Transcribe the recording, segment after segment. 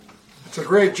It's a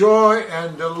great joy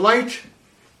and delight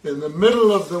in the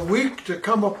middle of the week to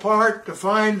come apart to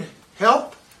find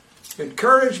help,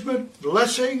 encouragement,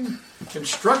 blessing,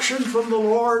 instruction from the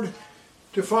Lord,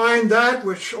 to find that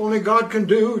which only God can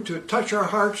do, to touch our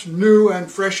hearts new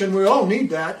and fresh, and we all need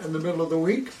that in the middle of the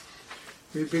week.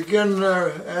 We begin,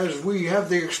 as we have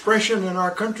the expression in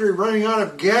our country, running out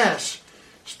of gas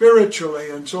spiritually,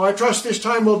 and so I trust this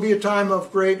time will be a time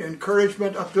of great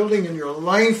encouragement, upbuilding in your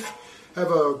life.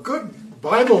 Have a good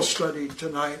Bible study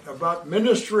tonight about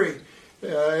ministry.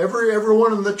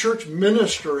 Everyone in the church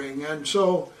ministering, and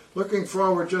so looking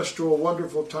forward just to a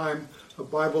wonderful time of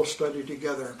Bible study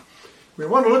together. We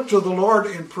want to look to the Lord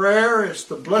in prayer. It's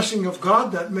the blessing of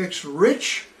God that makes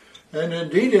rich, and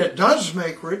indeed it does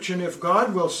make rich, and if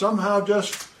God will somehow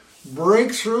just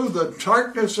break through the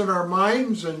darkness in our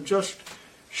minds and just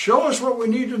show us what we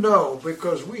need to know,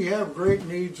 because we have great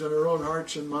needs in our own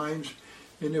hearts and minds.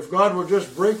 And if God will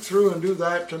just break through and do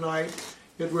that tonight,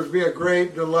 it would be a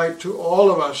great delight to all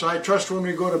of us. I trust when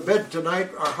we go to bed tonight,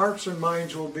 our hearts and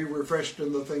minds will be refreshed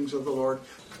in the things of the Lord.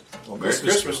 Well, Merry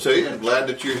Christmas to you. I'm glad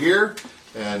that you're here.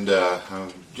 And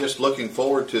I'm just looking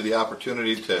forward to the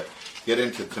opportunity to get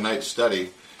into tonight's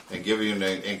study and give you an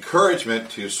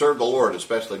encouragement to serve the Lord,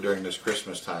 especially during this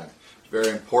Christmas time. It's very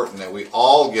important that we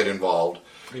all get involved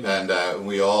and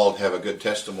we all have a good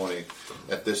testimony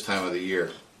at this time of the year.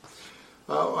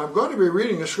 I'm going to be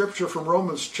reading a scripture from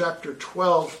Romans chapter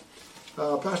 12.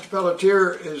 Pastor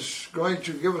Pelletier is going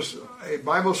to give us a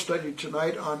Bible study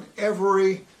tonight on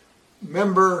every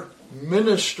member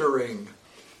ministering.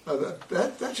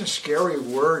 That's a scary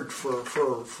word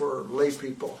for lay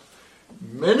people.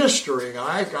 Ministering,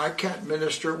 I can't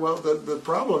minister. Well, the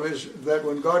problem is that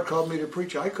when God called me to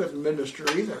preach, I couldn't minister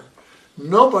either.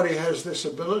 Nobody has this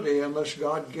ability unless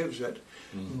God gives it.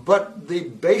 But the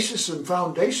basis and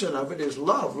foundation of it is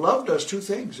love. Love does two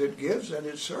things. It gives and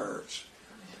it serves.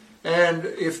 And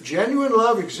if genuine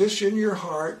love exists in your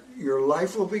heart, your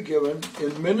life will be given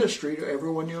in ministry to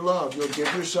everyone you love. You'll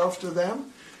give yourself to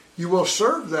them. You will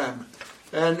serve them.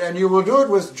 And you will do it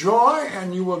with joy,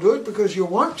 and you will do it because you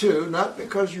want to, not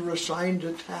because you're assigned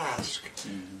a task.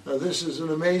 Now, this is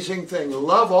an amazing thing.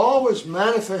 Love always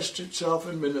manifests itself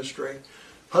in ministry.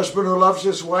 Husband who loves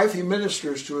his wife, he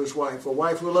ministers to his wife. A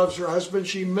wife who loves her husband,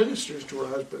 she ministers to her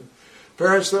husband.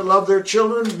 Parents that love their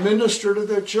children, minister to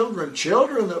their children.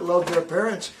 Children that love their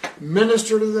parents,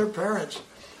 minister to their parents.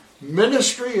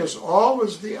 Ministry is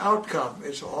always the outcome.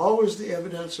 It's always the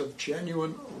evidence of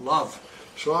genuine love.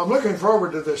 So I'm looking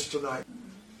forward to this tonight.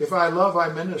 If I love, I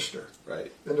minister. Right.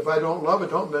 And if I don't love, I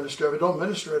don't minister. If I don't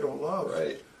minister, I don't love.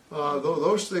 Right.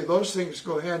 Those things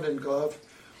go hand in glove.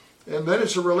 And then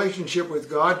it's a relationship with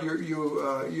God.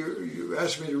 You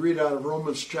asked me to read out of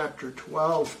Romans chapter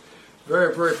 12.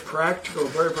 Very, very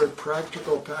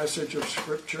practical passage of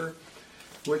Scripture,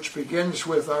 which begins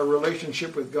with our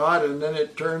relationship with God, and then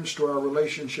it turns to our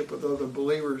relationship with other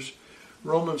believers.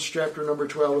 Romans chapter number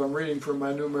 12, I'm reading from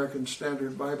my New American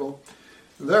Standard Bible.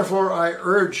 Therefore I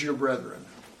urge you, brethren,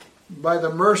 by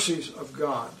the mercies of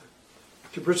God,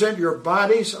 to present your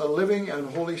bodies a living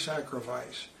and holy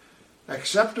sacrifice,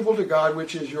 acceptable to God,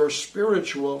 which is your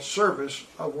spiritual service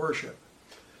of worship.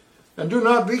 And do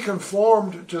not be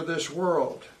conformed to this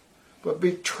world, but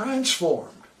be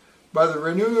transformed by the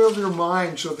renewing of your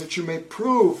mind, so that you may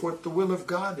prove what the will of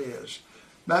God is,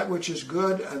 that which is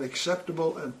good and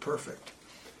acceptable and perfect.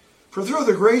 For through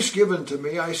the grace given to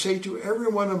me, I say to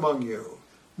everyone among you,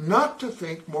 not to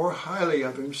think more highly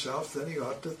of himself than he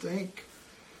ought to think,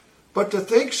 but to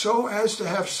think so as to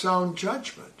have sound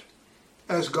judgment,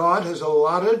 as God has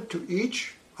allotted to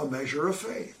each a measure of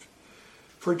faith.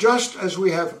 For just as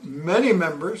we have many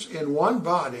members in one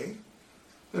body,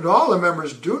 and all the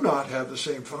members do not have the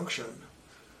same function,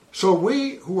 so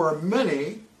we who are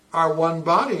many are one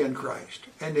body in Christ,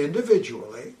 and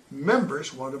individually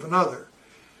members one of another.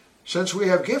 Since we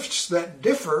have gifts that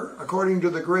differ according to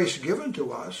the grace given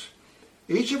to us,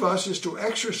 each of us is to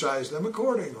exercise them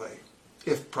accordingly.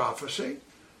 If prophecy,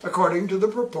 according to the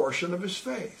proportion of his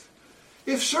faith.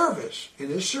 If service, in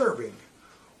his serving.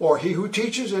 Or he who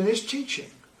teaches, in his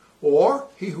teaching. Or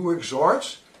he who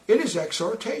exhorts, in his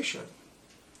exhortation.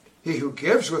 He who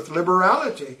gives with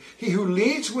liberality. He who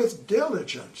leads with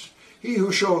diligence. He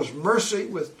who shows mercy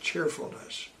with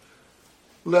cheerfulness.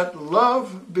 Let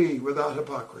love be without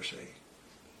hypocrisy.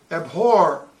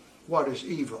 Abhor what is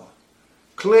evil.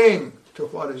 Cling to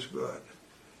what is good.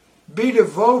 Be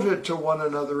devoted to one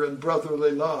another in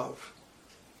brotherly love.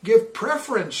 Give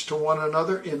preference to one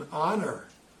another in honor,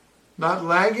 not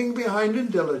lagging behind in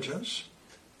diligence,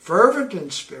 fervent in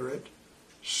spirit,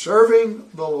 serving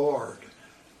the Lord,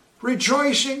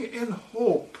 rejoicing in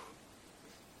hope,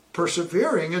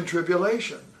 persevering in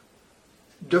tribulation,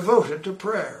 devoted to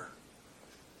prayer,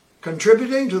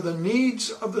 contributing to the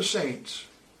needs of the saints,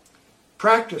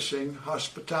 practicing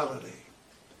hospitality.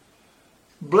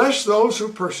 Bless those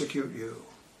who persecute you.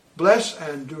 Bless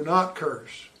and do not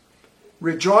curse.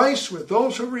 Rejoice with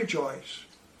those who rejoice,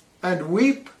 and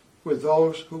weep with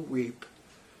those who weep.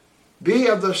 Be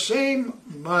of the same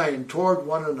mind toward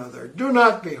one another. Do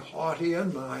not be haughty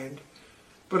in mind,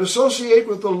 but associate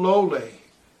with the lowly.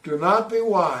 Do not be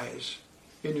wise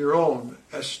in your own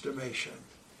estimation.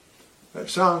 That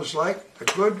sounds like a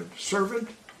good servant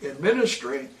in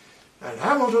ministry at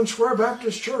Hamilton Square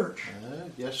Baptist Church.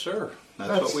 Yes, sir.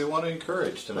 That's what we want to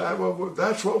encourage tonight.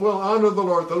 That's what will honor the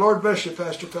Lord. The Lord bless you,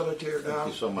 Pastor Pelletier, now. Thank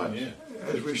you so much.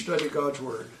 As we study God's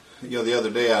Word. You know, the other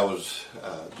day I was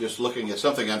just looking at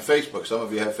something on Facebook. Some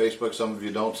of you have Facebook, some of you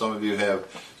don't. Some of you have,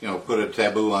 put a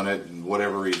taboo on it and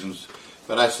whatever reasons.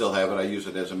 But I still have it. I use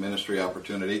it as a ministry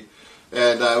opportunity.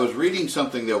 And I was reading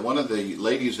something that one of the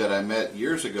ladies that I met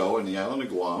years ago in the island of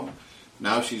Guam,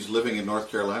 now she's living in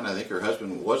North Carolina. I think her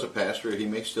husband was a pastor. He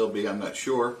may still be. I'm not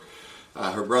sure.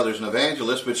 Her brother's an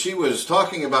evangelist. But she was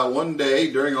talking about one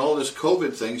day during all this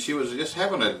COVID thing, she was just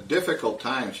having a difficult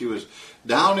time. She was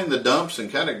down in the dumps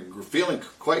and kind of feeling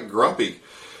quite grumpy.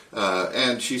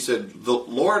 And she said,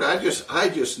 Lord, I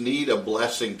just need a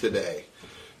blessing today.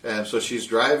 And so she's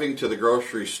driving to the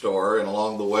grocery store, and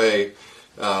along the way,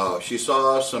 she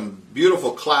saw some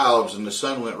beautiful clouds, and the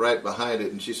sun went right behind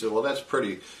it. And she said, well, that's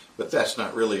pretty, but that's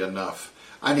not really enough.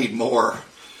 I need more.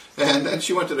 And then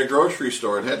she went to the grocery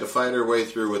store and had to fight her way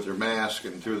through with her mask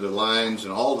and through the lines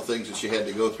and all the things that she had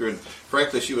to go through. And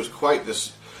frankly, she was quite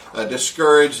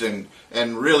discouraged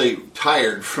and really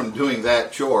tired from doing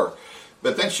that chore.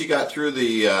 But then she got through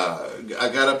I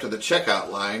got up to the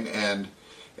checkout line,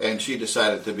 and she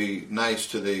decided to be nice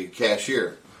to the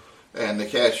cashier. And the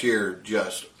cashier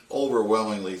just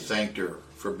overwhelmingly thanked her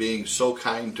for being so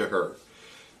kind to her.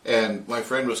 And my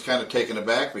friend was kind of taken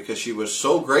aback because she was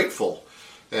so grateful.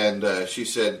 And she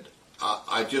said,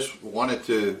 I just wanted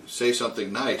to say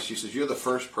something nice. She says, you're the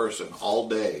first person all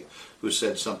day who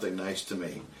said something nice to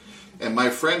me. And my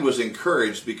friend was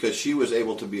encouraged because she was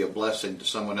able to be a blessing to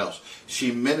someone else.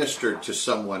 She ministered to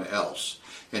someone else,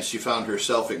 and she found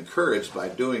herself encouraged by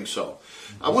doing so.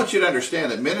 I want you to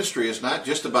understand that ministry is not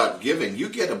just about giving. You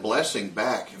get a blessing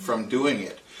back from doing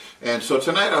it. And so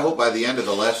tonight, I hope by the end of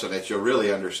the lesson that you'll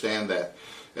really understand that.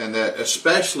 And that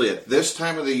especially at this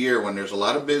time of the year when there's a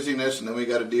lot of busyness, and then we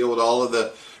got to deal with all of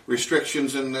the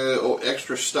restrictions and the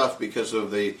extra stuff because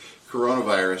of the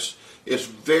coronavirus, it's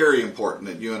very important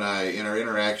that you and I, in our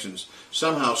interactions,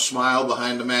 somehow smile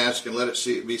behind the mask and let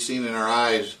it be seen in our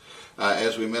eyes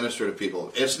as we minister to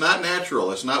people. It's not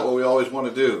natural. It's not what we always want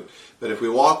to do. But if we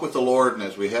walk with the Lord and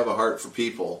as we have a heart for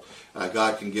people,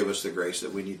 God can give us the grace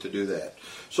that we need to do that.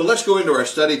 So let's go into our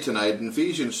study tonight in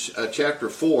Ephesians chapter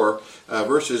 4,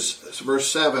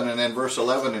 verse 7 and then verse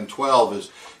 11 and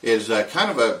 12 is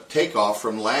kind of a takeoff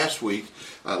from last week.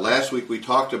 Last week we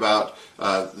talked about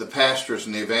the pastors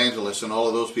and the evangelists and all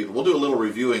of those people. We'll do a little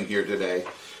reviewing here today.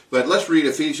 But let's read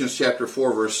Ephesians chapter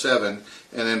 4, verse 7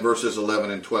 and then verses 11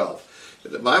 and 12.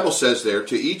 The Bible says there,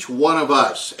 to each one of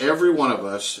us, every one of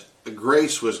us,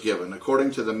 grace was given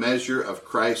according to the measure of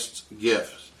Christ's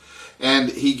gifts. And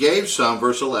he gave some,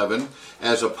 verse 11,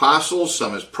 as apostles,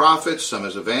 some as prophets, some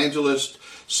as evangelists,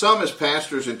 some as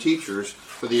pastors and teachers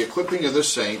for the equipping of the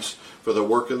saints, for the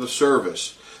work of the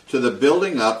service, to the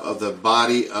building up of the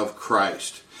body of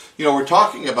Christ. You know, we're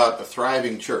talking about a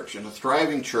thriving church, and a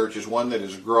thriving church is one that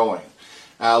is growing.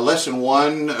 Lesson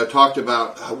 1 talked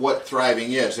about what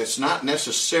thriving is. It's not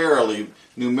necessarily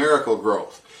numerical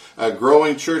growth. A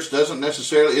growing church isn't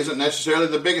necessarily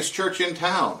the biggest church in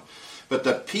town. But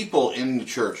the people in the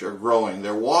church are growing.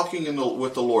 They're walking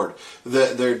with the Lord.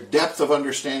 Their depth of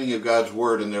understanding of God's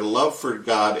Word and their love for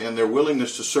God and their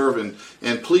willingness to serve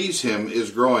and please Him is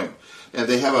growing. And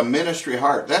they have a ministry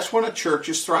heart. That's when a church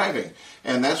is thriving.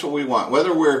 And that's what we want.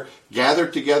 Whether we're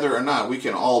gathered together or not, we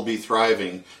can all be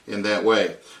thriving in that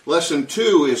way. Lesson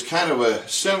 2 is kind of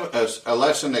a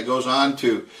lesson that goes on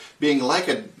to being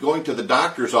like going to the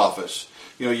doctor's office.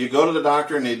 You know, you go to the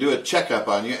doctor and they do a checkup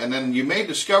on you, and then you may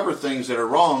discover things that are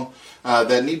wrong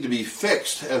that need to be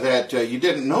fixed that you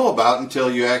didn't know about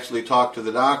until you actually talk to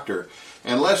the doctor.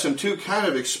 And lesson 2 kind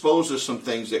of exposes some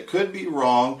things that could be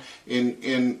wrong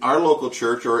in our local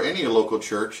church or any local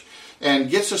church,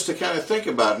 and gets us to kind of think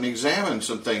about and examine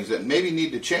some things that maybe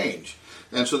need to change.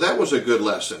 And so that was a good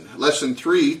lesson. Lesson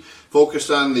 3 focused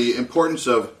on the importance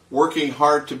of working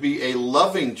hard to be a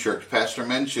loving church. Pastor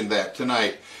mentioned that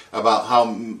tonight about how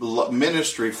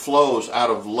ministry flows out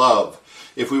of love.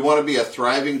 If we want to be a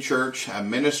thriving church, a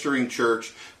ministering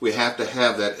church, we have to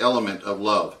have that element of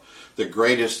love. The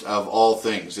greatest of all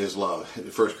things is love,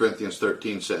 1 Corinthians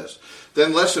 13 says.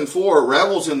 Then lesson 4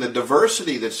 revels in the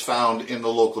diversity that's found in the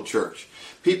local church.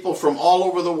 People from all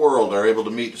over the world are able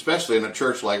to meet, especially in a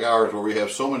church like ours where we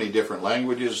have so many different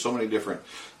languages, so many different,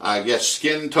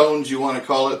 skin tones you want to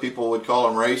call it. People would call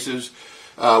them races.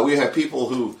 We have people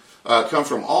who come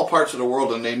from all parts of the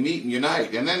world, and they meet and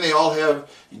unite. And then they all have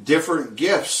different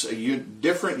gifts,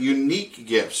 different unique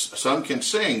gifts. Some can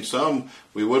sing, some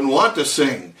we wouldn't want to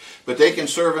sing, but they can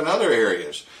serve in other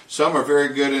areas. Some are very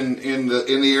good in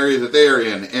the area that they are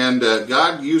in. And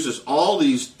God uses all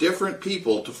these different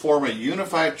people to form a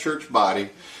unified church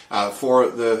body for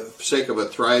the sake of a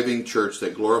thriving church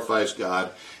that glorifies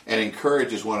God and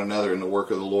encourages one another in the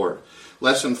work of the Lord.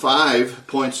 Lesson 5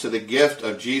 points to the gift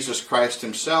of Jesus Christ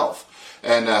himself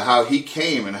and how he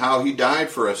came and how he died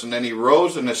for us. And then he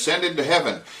rose and ascended to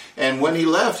heaven. And when he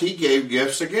left, he gave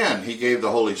gifts again. He gave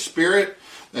the Holy Spirit,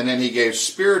 and then he gave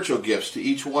spiritual gifts to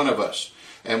each one of us.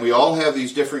 And we all have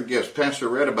these different gifts. Pastor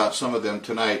read about some of them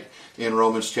tonight in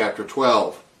Romans chapter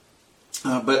 12.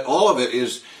 But all of it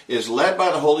is led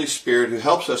by the Holy Spirit, who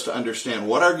helps us to understand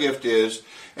what our gift is.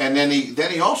 And then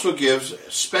he also gives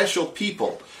special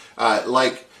people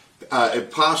like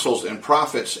apostles and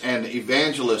prophets and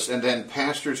evangelists, and then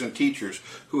pastors and teachers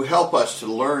who help us to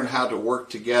learn how to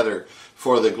work together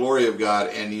for the glory of God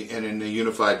and in a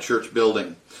unified church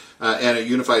building and a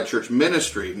unified church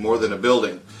ministry more than a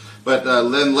building. But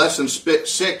then lesson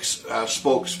 6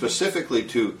 spoke specifically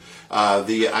to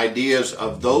the ideas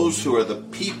of those who are the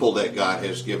people that God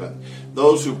has given.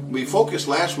 Those who we focused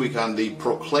last week on the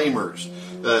proclaimers,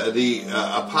 the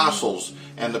apostles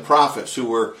and the prophets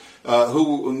who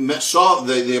saw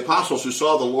the apostles who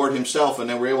saw the Lord himself and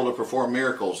then were able to perform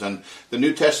miracles, and the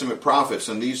New Testament prophets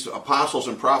and these apostles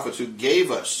and prophets who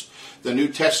gave us the New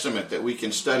Testament that we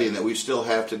can study and that we still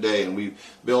have today and we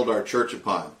build our church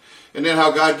upon. And then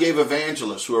how God gave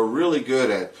evangelists who are really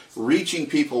good at reaching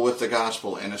people with the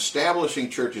gospel and establishing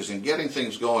churches and getting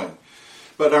things going.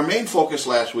 But our main focus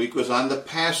last week was on the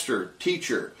pastor,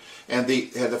 teacher, and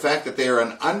the fact that they are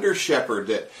an under-shepherd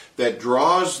that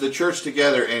draws the church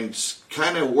together and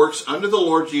kind of works under the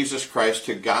Lord Jesus Christ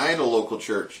to guide a local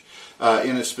church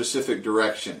in a specific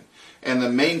direction. And the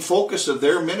main focus of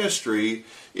their ministry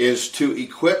is to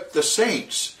equip the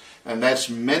saints. And that's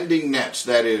mending nets.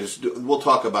 That is, we'll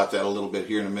talk about that a little bit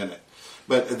here in a minute.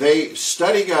 But they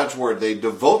study God's Word. They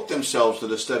devote themselves to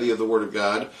the study of the Word of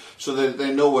God so that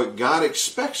they know what God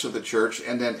expects of the church,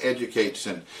 and then educates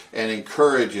and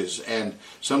encourages, and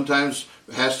sometimes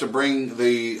has to bring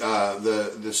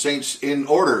the saints in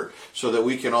order so that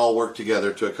we can all work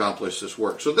together to accomplish this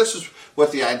work. So this is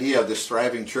what the idea of this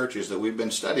thriving church is that we've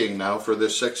been studying now for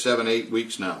this 6, 7, 8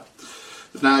 weeks now.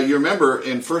 Now, you remember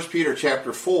in 1 Peter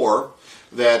chapter 4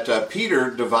 that Peter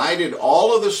divided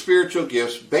all of the spiritual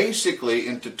gifts basically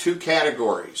into two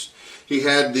categories. He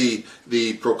had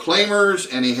the proclaimers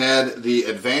and he had the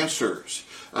advancers.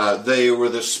 They were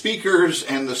the speakers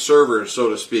and the servers, so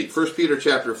to speak. 1 Peter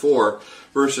chapter 4,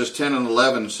 verses 10 and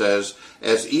 11 says,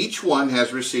 "As each one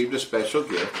has received a special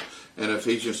gift," and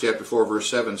Ephesians chapter 4, verse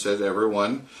 7 says,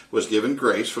 "Everyone was given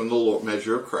grace from the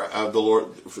measure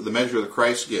of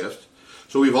Christ's gift."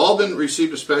 So we've all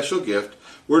received a special gift.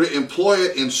 We're to employ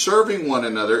it in serving one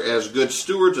another as good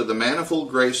stewards of the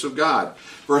manifold grace of God.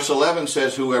 Verse 11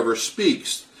 says, "Whoever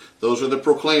speaks," those are the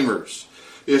proclaimers,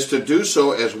 "is to do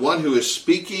so as one who is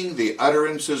speaking the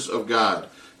utterances of God."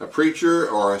 A preacher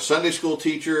or a Sunday school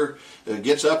teacher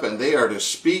gets up and they are to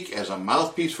speak as a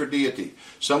mouthpiece for deity.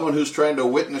 Someone who's trying to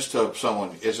witness to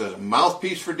someone is a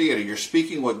mouthpiece for deity. You're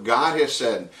speaking what God has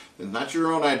said. It's not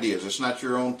your own ideas. It's not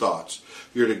your own thoughts.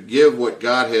 You're to give what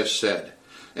God has said.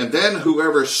 And then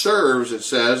whoever serves, it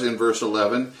says in verse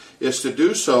 11, is to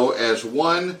do so as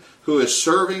one who is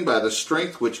serving by the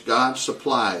strength which God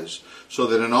supplies, so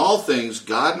that in all things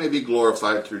God may be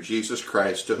glorified through Jesus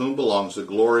Christ, to whom belongs the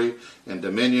glory and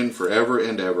dominion forever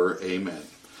and ever. Amen.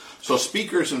 So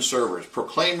speakers and servers,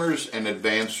 proclaimers and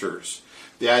advancers.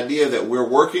 The idea that we're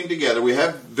working together. We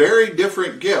have very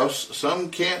different gifts. Some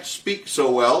can't speak so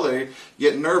well. They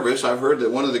get nervous. I've heard that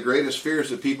one of the greatest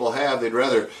fears that people have, they'd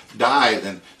rather die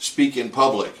than speak in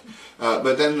public.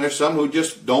 But then there's some who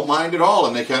just don't mind at all,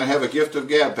 and they kind of have a gift of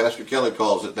gab. Pastor Kelly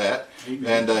calls it that.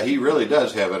 Amen. And he really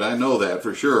does have it. I know that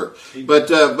for sure.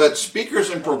 But speakers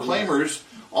and proclaimers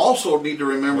also need to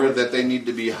remember that they need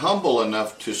to be humble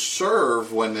enough to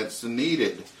serve when it's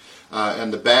needed.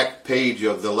 On the back page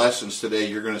of the lessons today,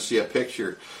 you're going to see a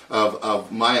picture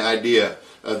of my idea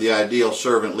of the ideal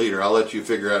servant leader. I'll let you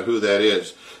figure out who that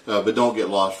is. but don't get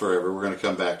lost forever. We're going to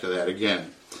come back to that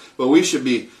again. But we should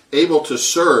be able to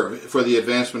serve for the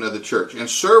advancement of the church. And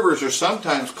servers are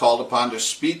sometimes called upon to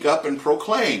speak up and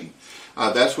proclaim.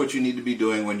 That's what you need to be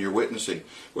doing when you're witnessing,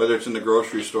 whether it's in the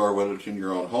grocery store, whether it's in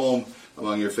your own home,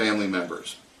 among your family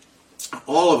members.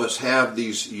 All of us have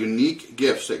these unique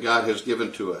gifts that God has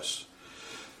given to us.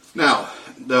 Now,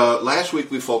 last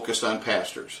week we focused on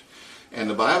pastors. And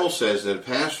the Bible says that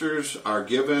pastors are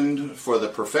given for the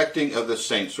perfecting of the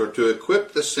saints, or to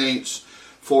equip the saints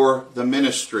for the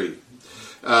ministry.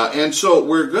 And so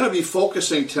we're going to be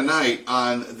focusing tonight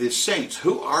on the saints.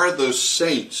 Who are those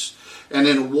saints? And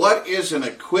then what is an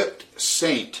equipped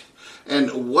saint?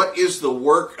 And what is the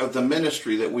work of the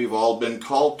ministry that we've all been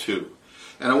called to?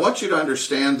 And I want you to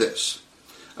understand this.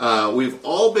 We've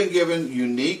all been given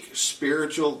unique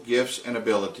spiritual gifts and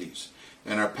abilities.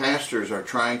 And our pastors are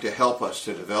trying to help us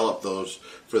to develop those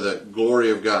for the glory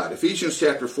of God. Ephesians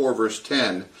chapter 4, verse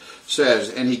 10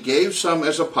 says, "And he gave some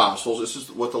as apostles," this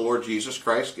is what the Lord Jesus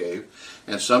Christ gave,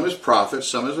 "and some as prophets,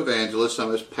 some as evangelists,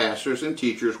 some as pastors and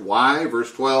teachers." Why?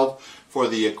 Verse 12, "For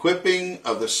the equipping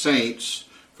of the saints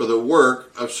for the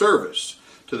work of service,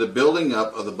 to the building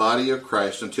up of the body of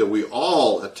Christ, until we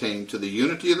all attain to the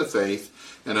unity of the faith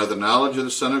and of the knowledge of the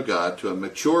Son of God, to a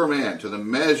mature man, to the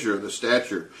measure of the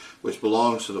stature which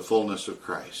belongs to the fullness of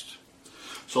Christ."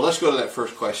 So let's go to that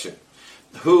first question.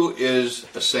 Who is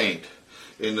a saint?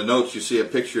 In the notes you see a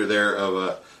picture there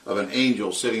of an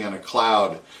angel sitting on a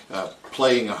cloud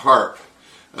playing a harp.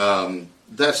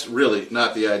 That's really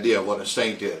not the idea of what a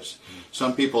saint is.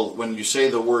 Some people, when you say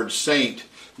the word saint,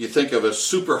 you think of a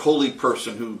super holy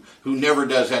person who never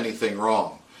does anything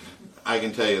wrong. I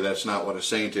can tell you that's not what a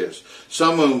saint is.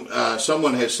 Someone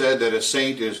has said that a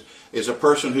saint is a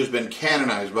person who's been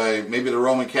canonized by maybe the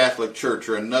Roman Catholic Church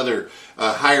or another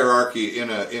hierarchy in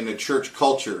a church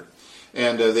culture.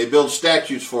 And they build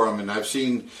statues for them. And I've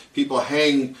seen people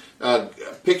hang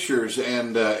pictures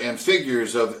and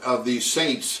figures of these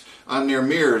saints on their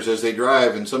mirrors as they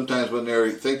drive. And sometimes when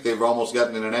they think they've almost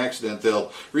gotten in an accident,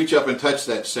 they'll reach up and touch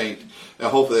that saint and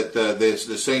hope that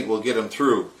the saint will get them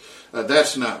through.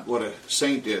 That's not what a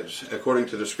saint is, according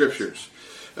to the Scriptures.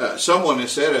 Someone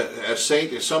has said a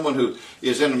saint is someone who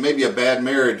is in maybe a bad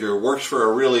marriage or works for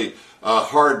a really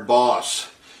hard boss,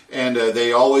 and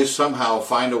they always somehow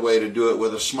find a way to do it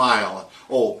with a smile.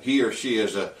 Oh, he or she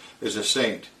is a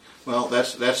saint. Well,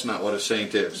 that's not what a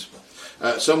saint is.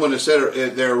 Someone has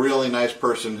said they're a really nice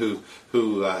person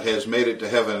who has made it to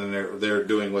heaven, and they're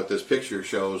doing what this picture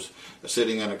shows,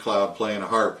 sitting on a cloud playing a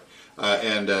harp.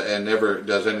 And never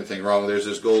does anything wrong. There's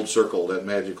this gold circle that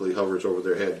magically hovers over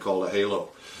their head called a halo.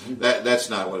 That's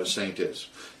not what a saint is.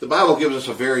 The Bible gives us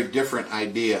a very different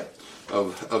idea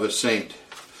of a saint.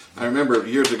 I remember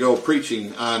years ago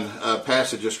preaching on a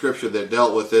passage of Scripture that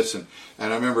dealt with this, and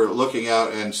I remember looking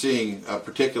out and seeing a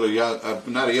particular a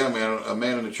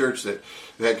man in the church that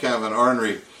had kind of an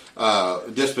ornery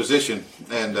disposition,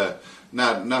 and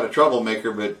not a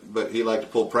troublemaker, but he liked to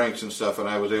pull pranks and stuff, and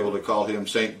I was able to call him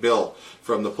Saint Bill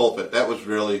from the pulpit. That was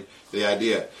really the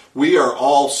idea. We are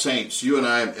all saints. You and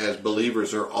I, as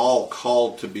believers, are all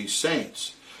called to be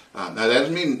saints. Now, that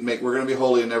doesn't mean we're going to be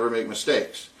holy and never make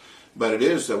mistakes, but it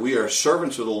is that we are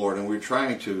servants of the Lord, and we're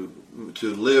trying to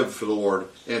live for the Lord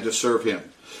and to serve Him.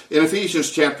 In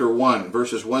Ephesians chapter 1,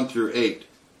 verses 1 through 8,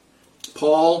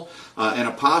 Paul, an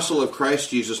apostle of Christ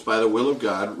Jesus by the will of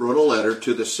God, wrote a letter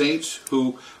to the saints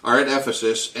who are at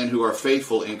Ephesus and who are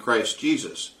faithful in Christ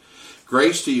Jesus.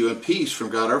 Grace to you and peace from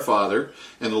God our Father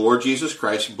and the Lord Jesus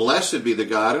Christ. Blessed be the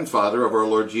God and Father of our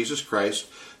Lord Jesus Christ,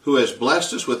 who has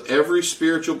blessed us with every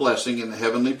spiritual blessing in the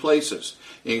heavenly places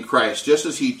in Christ, just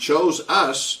as He chose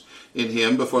us in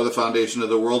Him before the foundation of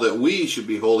the world, that we should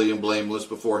be holy and blameless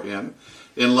before Him.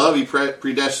 In love He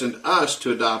predestined us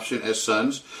to adoption as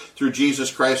sons through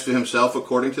Jesus Christ to Himself,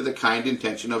 according to the kind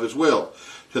intention of His will,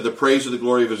 to the praise of the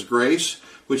glory of His grace,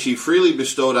 which He freely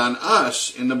bestowed on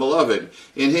us in the Beloved.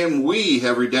 In Him we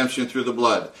have redemption through the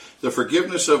blood, the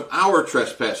forgiveness of our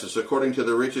trespasses, according to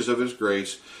the riches of His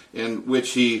grace, in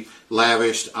which He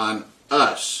lavished on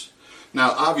us.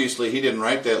 Now, obviously, he didn't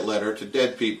write that letter to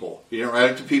dead people. He didn't write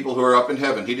it to people who are up in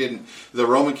heaven. The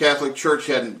Roman Catholic Church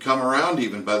hadn't come around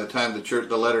even by the time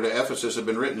the letter to Ephesus had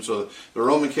been written. So the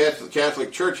Roman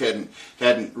Catholic Church hadn't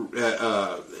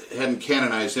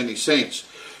canonized any saints.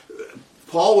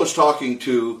 Paul was talking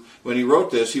to, when he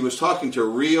wrote this, he was talking to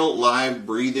real, live,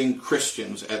 breathing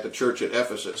Christians at the church at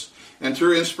Ephesus. And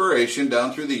through inspiration,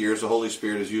 down through the years, the Holy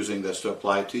Spirit is using this to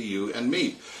apply to you and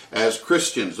me as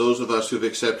Christians, those of us who've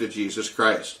accepted Jesus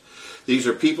Christ. These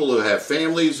are people who have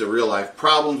families, real life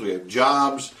problems, we have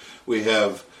jobs, we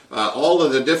have all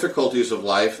of the difficulties of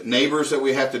life, neighbors that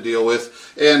we have to deal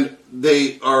with, and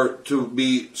they are to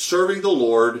be serving the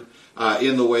Lord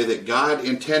in the way that God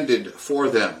intended for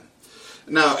them.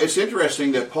 Now, it's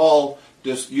interesting that Paul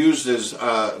just uses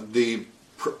the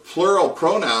plural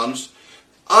pronouns,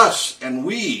 us and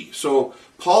we. So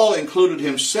Paul included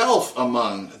himself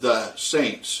among the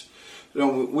saints.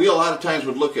 We a lot of times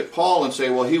would look at Paul and say,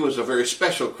 well, he was a very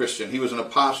special Christian. He was an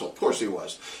apostle. Of course he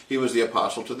was. He was the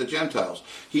apostle to the Gentiles.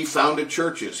 He founded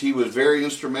churches. He was very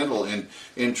instrumental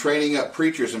in training up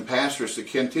preachers and pastors to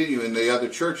continue in the other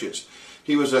churches.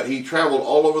 He traveled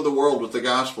all over the world with the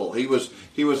gospel. He was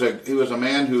a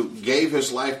man who gave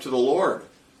his life to the Lord.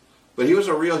 But he was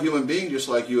a real human being just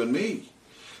like you and me.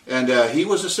 And he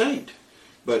was a saint.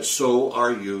 But so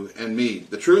are you and me.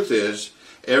 The truth is,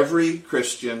 every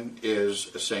Christian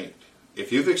is a saint.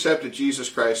 If you've accepted Jesus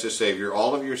Christ as Savior,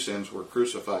 all of your sins were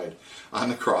crucified on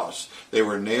the cross. They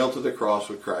were nailed to the cross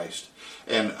with Christ.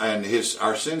 And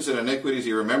our sins and iniquities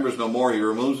he remembers no more. He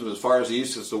removes them as far as the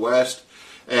east is the west.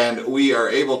 And we are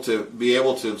able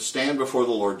to stand before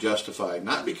the Lord justified.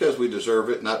 Not because we deserve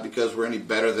it, not because we're any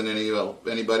better than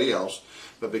anybody else,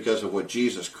 but because of what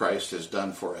Jesus Christ has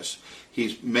done for us.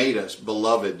 He's made us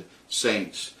beloved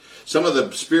saints. Some of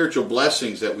the spiritual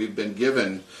blessings that we've been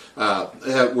given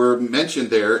were mentioned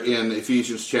there in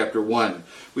Ephesians chapter 1.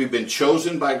 We've been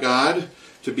chosen by God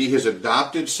to be His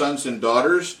adopted sons and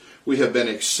daughters. We have been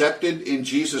accepted in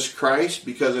Jesus Christ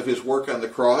because of His work on the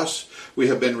cross. We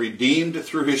have been redeemed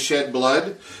through His shed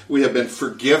blood. We have been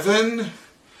forgiven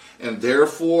and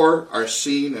therefore are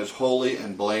seen as holy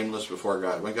and blameless before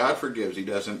God. When God forgives, He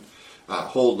doesn't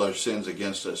hold our sins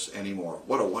against us anymore.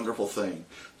 What a wonderful thing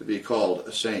to be called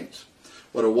a saint.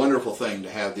 What a wonderful thing to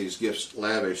have these gifts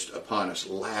lavished upon us.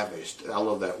 Lavished. I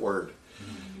love that word.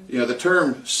 You know, the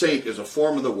term saint is a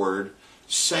form of the word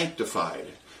sanctified,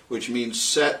 which means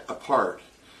set apart.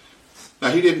 Now,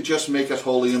 He didn't just make us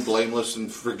holy and blameless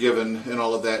and forgiven and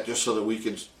all of that just so that we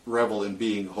could revel in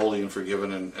being holy and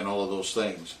forgiven and all of those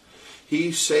things.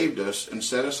 He saved us and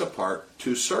set us apart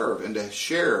to serve and to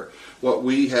share what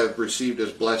we have received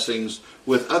as blessings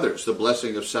with others, the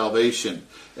blessing of salvation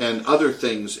and other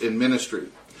things in ministry.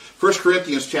 1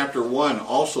 Corinthians chapter 1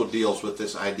 also deals with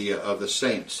this idea of the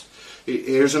saints.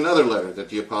 Here's another letter that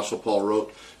the Apostle Paul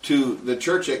wrote to the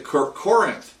church at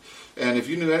Corinth. And if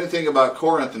you knew anything about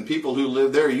Corinth and people who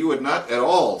lived there, you would not at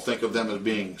all think of them as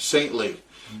being saintly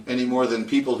any more than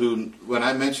people who, when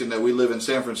I mention that we live in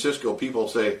San Francisco, people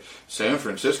say, San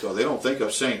Francisco? They don't think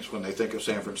of saints when they think of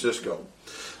San Francisco.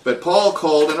 But Paul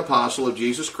called an apostle of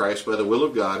Jesus Christ by the will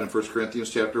of God in 1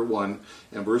 Corinthians chapter 1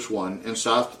 and verse 1, and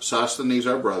Sosthenes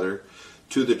our brother,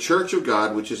 to the church of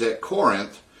God which is at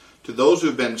Corinth, to those who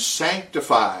have been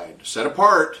sanctified, set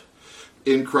apart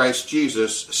in Christ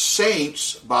Jesus,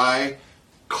 saints by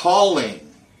calling.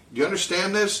 Do you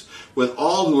understand this? With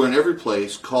all who are in every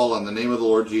place, call on the name of the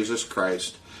Lord Jesus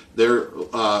Christ, their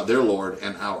Lord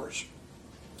and ours.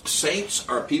 Saints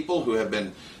are people who have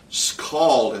been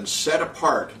called and set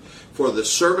apart for the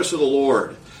service of the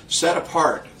Lord, set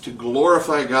apart to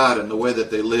glorify God in the way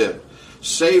that they live,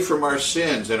 saved from our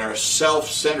sins and our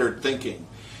self-centered thinking.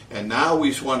 And now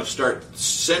we want to start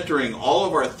centering all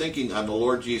of our thinking on the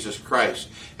Lord Jesus Christ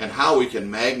and how we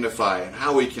can magnify and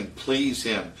how we can please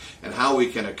Him and how we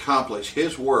can accomplish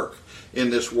His work in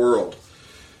this world.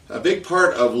 A big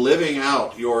part of living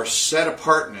out your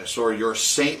set-apartness or your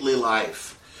saintly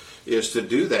life is to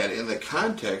do that in the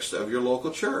context of your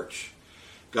local church.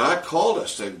 God called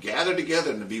us to gather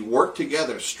together and to work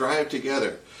together, strive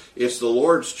together. It's the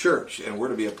Lord's church, and we're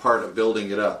to be a part of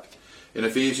building it up. In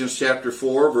Ephesians chapter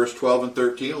 4, verse 12 and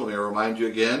 13, let me remind you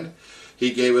again,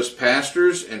 He gave us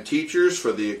pastors and teachers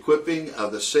for the equipping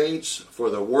of the saints for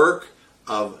the work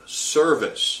of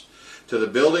service, to the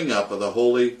building up of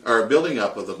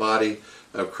the body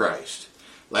of Christ.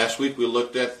 Last week we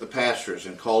looked at the pastors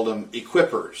and called them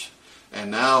equippers,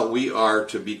 and now we are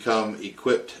to become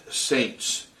equipped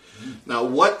saints. Now,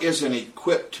 what is an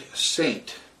equipped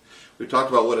saint? We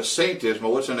talked about what a saint is,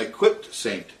 but what's an equipped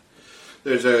saint?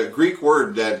 There's a Greek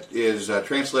word that is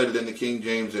translated in the King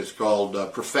James. It's called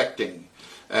perfecting.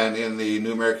 And in the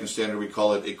New American Standard, we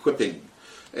call it equipping.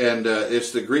 And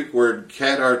it's the Greek word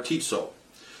katartizo.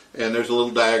 And there's a little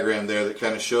diagram there that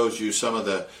kind of shows you some of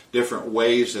the different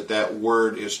ways that that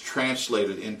word is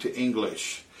translated into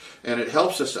English. And it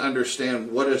helps us to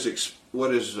understand what is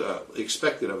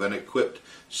expected of an equipped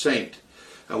saint.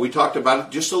 We talked about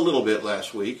it just a little bit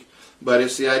last week. But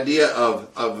it's the idea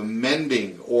of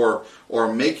mending or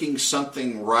making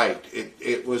something right.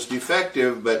 It was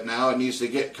defective, but now it needs to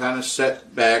get kind of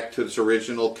set back to its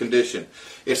original condition.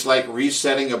 It's like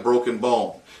resetting a broken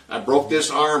bone. I broke this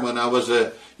arm when I was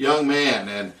a young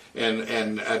man,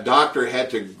 and a doctor had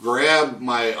to grab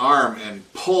my arm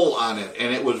and pull on it,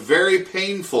 and it was very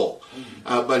painful.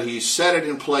 But he set it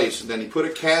in place, and then he put a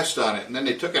cast on it, and then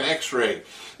they took an X-ray,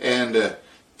 and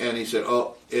he said,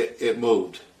 "Oh, it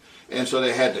moved." And so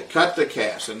they had to cut the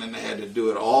cast, and then they had to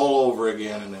do it all over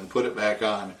again, and then put it back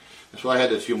on. That's why I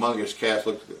had this humongous cast,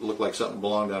 looked like something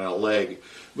belonged on a leg.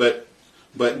 But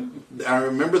I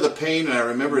remember the pain, and I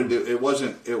remember it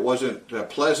wasn't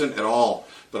pleasant at all.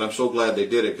 But I'm so glad they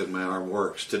did it, because my arm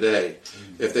works today.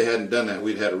 If they hadn't done that,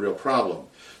 we'd had a real problem.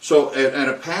 So, and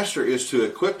a pastor is to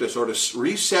equip us, or to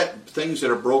reset things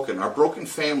that are broken, our broken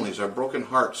families, our broken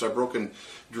hearts, our broken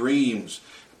dreams.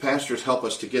 Pastors help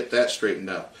us to get that straightened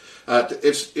out.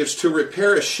 It's to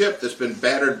repair a ship that's been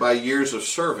battered by years of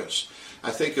service.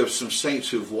 I think of some saints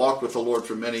who've walked with the Lord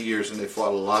for many years, and they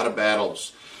fought a lot of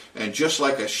battles. And just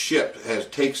like a ship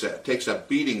takes a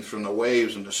beating from the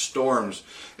waves and the storms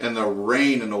and the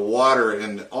rain and the water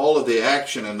and all of the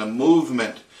action and the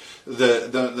movement,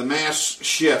 the mass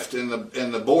shift and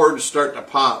the boards start to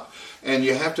pop, and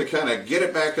you have to kind of get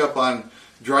it back up on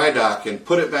dry dock and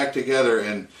put it back together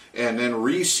and then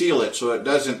reseal it so it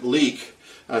doesn't leak,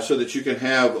 so that you can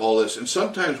have all this. And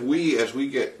sometimes as we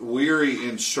get weary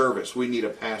in service, we need a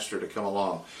pastor to come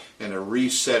along and to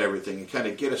reset everything and kind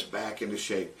of get us back into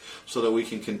shape so that we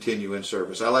can continue in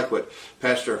service. I like what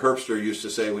Pastor Herbster used to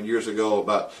say years ago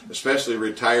about especially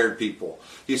retired people.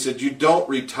 He said, you don't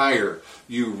retire,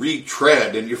 you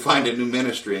retread, and you find a new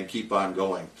ministry and keep on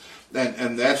going.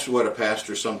 And that's what a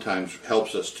pastor sometimes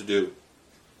helps us to do.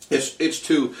 It's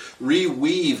to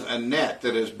reweave a net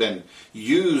that has been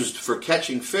used for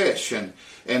catching fish,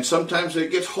 and sometimes it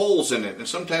gets holes in it, and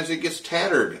sometimes it gets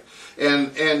tattered.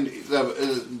 And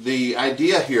the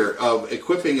idea here of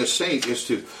equipping a saint is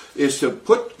to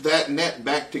put that net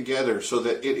back together so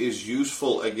that it is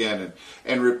useful again,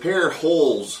 and repair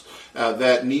holes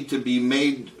that need to be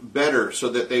made better so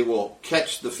that they will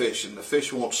catch the fish and the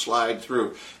fish won't slide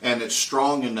through, and it's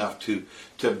strong enough to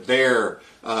bear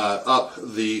up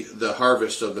the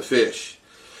harvest of the fish.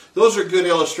 Those are good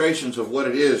illustrations of what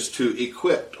it is to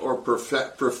equip or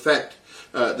perfect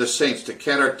the saints, to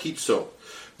katartizo,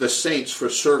 the saints for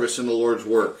service in the Lord's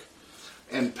work.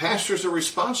 And pastors are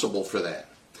responsible for that.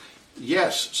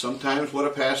 Yes, sometimes what a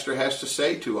pastor has to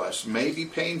say to us may be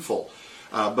painful,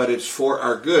 but it's for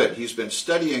our good. He's been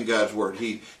studying God's Word.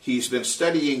 He's been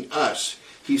studying us.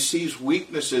 He sees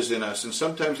weaknesses in us, and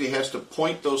sometimes he has to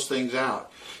point those things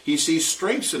out. He sees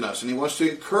strengths in us, and he wants to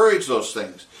encourage those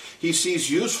things. He sees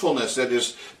usefulness that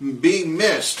is being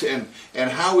missed, and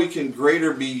how we can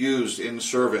greater be used in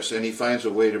service, and he finds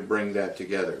a way to bring that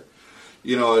together.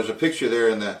 You know, there's a picture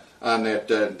there on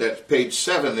that page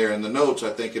 7 there in the notes, I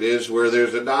think it is, where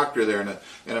there's a doctor there,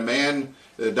 and a man,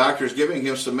 the doctor's giving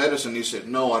him some medicine. He said,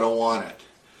 "No, I don't want it."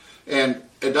 And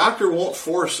a doctor won't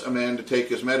force a man to take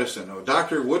his medicine. A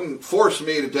doctor wouldn't force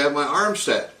me to have my arm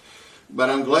set. But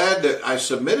I'm glad that I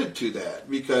submitted to that,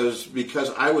 because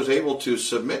I was able to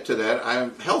submit to that.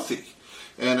 I'm healthy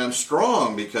and I'm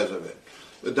strong because of it.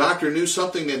 The doctor knew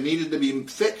something that needed to be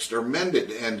fixed or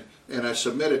mended, and I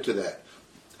submitted to that.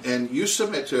 And you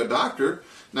submit to a doctor.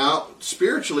 Now,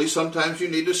 spiritually, sometimes you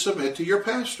need to submit to your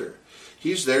pastor.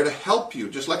 He's there to help you,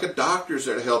 just like a doctor's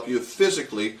there to help you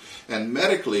physically and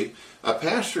medically. A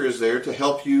pastor is there to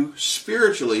help you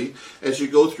spiritually as you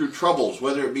go through troubles,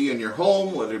 whether it be in your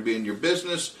home, whether it be in your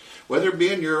business, whether it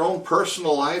be in your own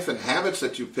personal life and habits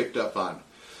that you've picked up on.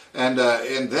 And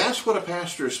that's what a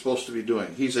pastor is supposed to be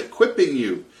doing. He's equipping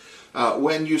you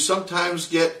when you sometimes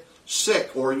get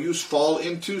sick or you fall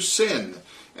into sin.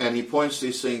 And he points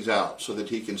these things out so that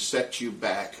he can set you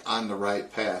back on the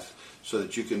right path, so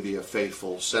that you can be a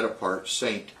faithful, set-apart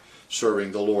saint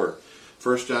serving the Lord.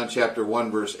 1 John chapter 1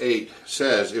 verse 8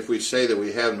 says, if we say that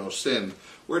we have no sin,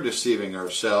 we're deceiving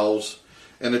ourselves,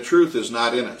 and the truth is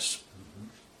not in us.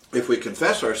 If we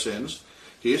confess our sins,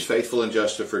 he is faithful and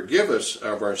just to forgive us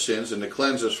of our sins and to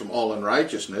cleanse us from all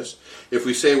unrighteousness. If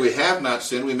we say we have not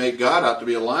sinned, we make God out to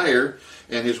be a liar,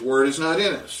 and his word is not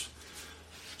in us.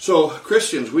 So,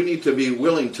 Christians, we need to be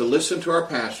willing to listen to our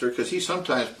pastor, because he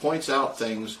sometimes points out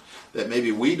things that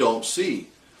maybe we don't see.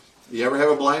 You ever have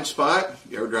a blind spot?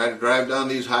 You ever drive down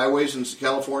these highways in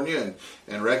California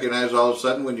and recognize all of a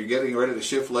sudden when you're getting ready to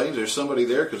shift lanes, there's somebody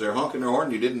there because they're honking their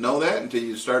horn. You didn't know that until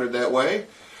you started that way?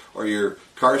 Or your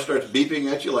car starts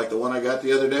beeping at you like the one I got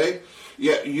the other day?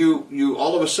 Yeah, you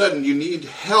all of a sudden you need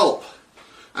help.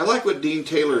 I like what Dean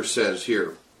Taylor says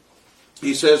here.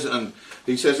 He says,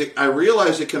 I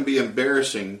realize it can be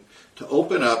embarrassing to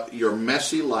open up your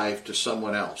messy life to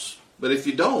someone else. But if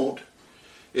you don't,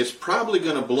 it's probably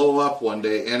going to blow up one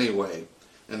day anyway,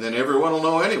 and then everyone will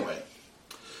know anyway.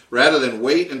 Rather than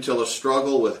wait until a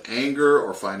struggle with anger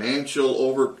or financial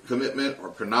overcommitment or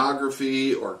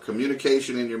pornography or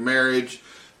communication in your marriage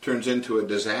turns into a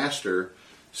disaster,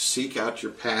 seek out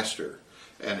your pastor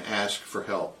and ask for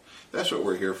help. That's what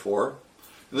we're here for.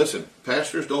 Listen,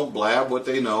 pastors don't blab what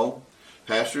they know.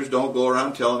 Pastors don't go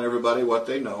around telling everybody what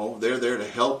they know. They're there to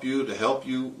help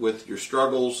you with your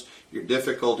struggles, your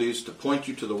difficulties, to point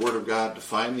you to the Word of God, to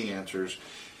find the answers,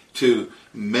 to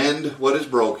mend what is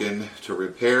broken, to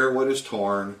repair what is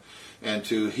torn, and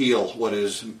to heal what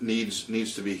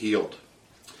needs to be healed.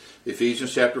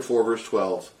 Ephesians chapter 4, verse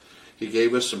 12. He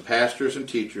gave us some pastors and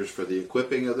teachers for the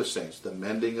equipping of the saints, the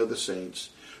mending of the saints,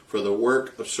 for the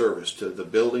work of service to the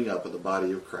building up of the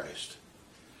body of Christ.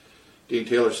 Dean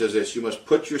Taylor says this: you must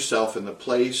put yourself in the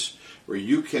place where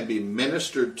you can be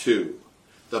ministered to.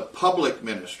 The public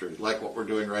ministry, like what we're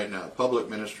doing right now, public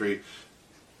ministry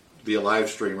via live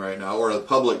stream right now, or the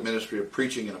public ministry of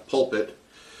preaching in a pulpit,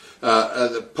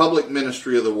 the public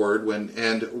ministry of the Word,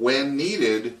 when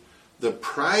needed, the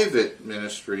private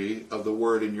ministry of the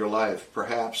Word in your life,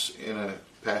 perhaps in a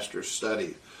pastor's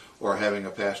study, or having a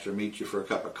pastor meet you for a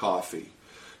cup of coffee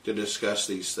to discuss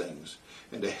these things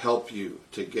and to help you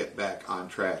to get back on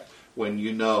track when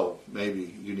you know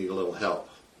maybe you need a little help.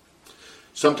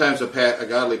 Sometimes a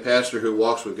godly pastor who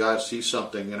walks with God sees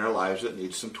something in our lives that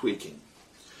needs some tweaking.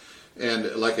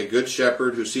 And like a good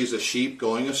shepherd who sees a sheep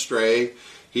going astray,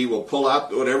 he will pull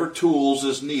out whatever tools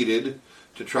is needed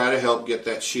to try to help get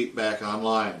that sheep back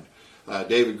online.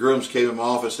 David Grooms came in my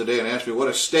office today and asked me what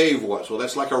a stave was. Well,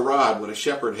 that's like a rod, what a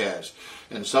shepherd has.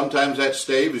 And sometimes that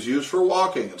stave is used for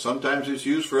walking, and sometimes it's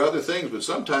used for other things, but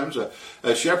sometimes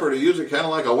a shepherd will use it kind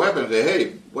of like a weapon to say,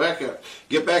 hey, whack up,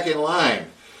 get back in line,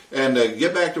 and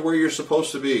get back to where you're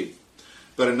supposed to be.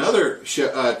 But another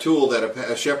tool that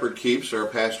a shepherd keeps, or a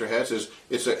pastor has, is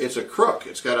it's a crook.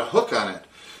 It's got a hook on it.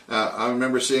 I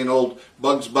remember seeing old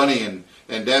Bugs Bunny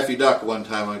and Daffy Duck one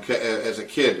time as a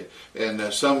kid, and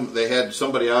they had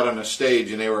somebody out on a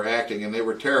stage and they were acting and they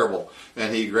were terrible,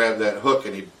 and he grabbed that hook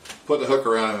and he put the hook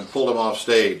around him and pulled him off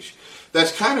stage.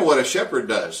 That's kind of what a shepherd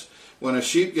does. When a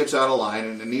sheep gets out of line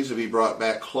and it needs to be brought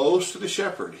back close to the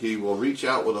shepherd, he will reach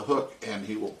out with a hook and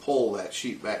he will pull that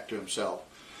sheep back to himself.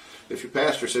 If your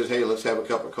pastor says, hey, let's have a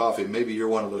cup of coffee, maybe you're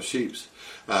one of those sheep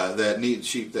that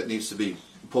needs to be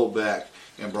pulled back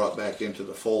and brought back into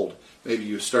the fold. Maybe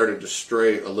you started to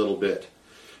stray a little bit.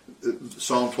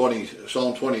 Psalm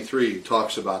 23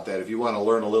 talks about that. If you want to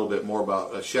learn a little bit more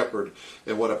about a shepherd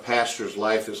and what a pastor's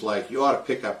life is like, you ought to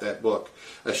pick up that book.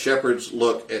 A Shepherd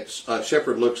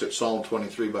Looks at Psalm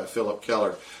 23 by Philip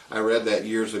Keller. I read that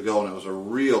years ago, and it was a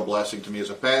real blessing to me as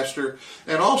a pastor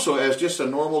and also as just a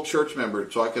normal church member,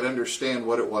 so I could understand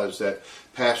what it was that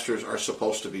pastors are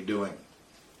supposed to be doing.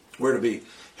 We're to be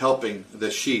helping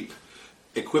the sheep,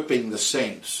 equipping the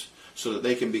saints, so that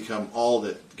they can become all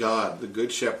that God, the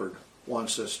Good Shepherd,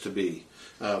 wants us to be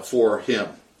for Him.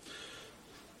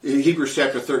 Hebrews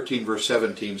chapter 13, verse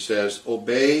 17 says,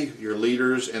 obey your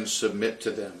leaders and submit to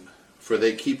them, for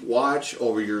they keep watch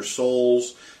over your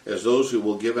souls as those who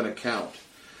will give an account.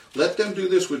 Let them do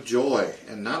this with joy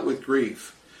and not with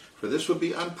grief, for this would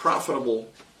be unprofitable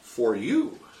for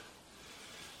you.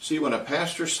 See, when a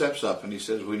pastor steps up and he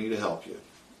says, we need to help you,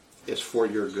 it's for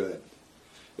your good.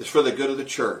 It's for the good of the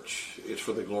church. It's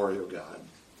for the glory of God.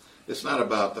 It's not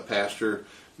about the pastor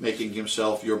making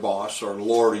himself your boss or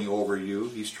lording over you.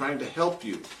 He's trying to help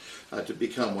you to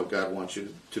become what God wants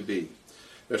you to be.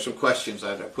 There's some questions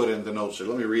that I put in the notes here.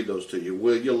 Let me read those to you.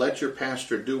 Will you let your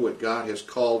pastor do what God has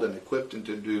called and equipped him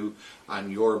to do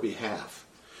on your behalf?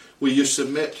 Will you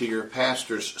submit to your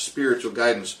pastor's spiritual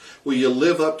guidance? Will you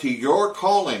live up to your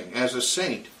calling as a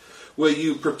saint? Will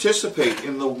you participate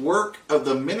in the work of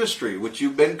the ministry which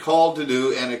you've been called to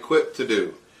do and equipped to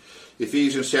do?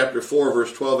 Ephesians chapter 4,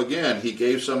 verse 12 again, he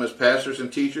gave some as pastors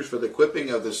and teachers for the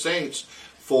equipping of the saints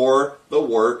for the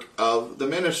work of the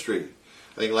ministry.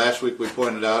 I think last week we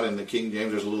pointed out in the King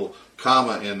James there's a little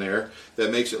comma in there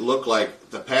that makes it look like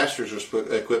the pastors are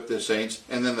to equip the saints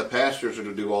and then the pastors are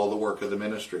to do all the work of the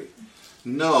ministry.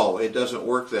 No, it doesn't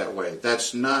work that way.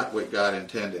 That's not what God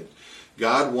intended.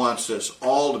 God wants us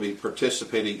all to be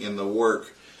participating in the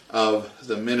work of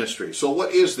the ministry. So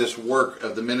what is this work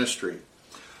of the ministry?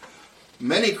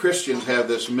 Many Christians have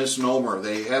this misnomer.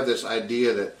 They have this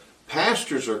idea that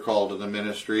pastors are called to the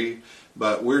ministry,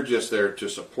 but we're just there to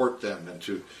support them and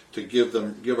to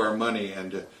give our money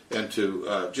and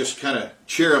to just kind of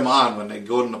cheer them on when they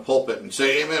go in the pulpit and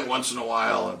say amen once in a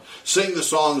while and sing the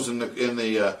songs in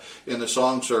the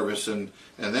song service and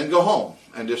then go home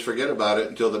and just forget about it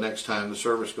until the next time the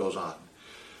service goes on.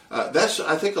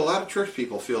 I think a lot of church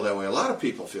people feel that way. A lot of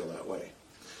people feel that way.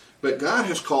 But God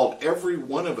has called every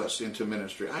one of us into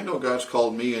ministry. I know God's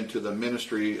called me into the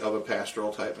ministry of a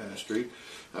pastoral type ministry.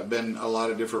 I've been a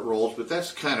lot of different roles, but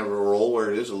that's kind of a role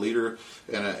where it is a leader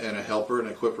and a helper and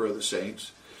equipper of the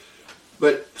saints.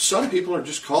 But some people are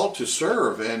just called to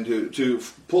serve and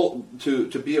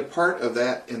to be a part of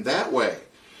that in that way.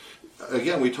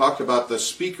 Again, we talked about the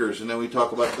speakers, and then we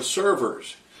talk about the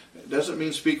servers. It doesn't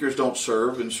mean speakers don't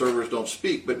serve and servers don't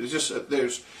speak, but it's just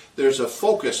there's a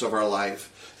focus of our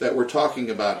life that we're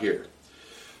talking about here.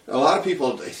 A lot of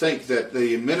people think that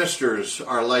the ministers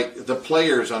are like the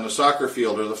players on the soccer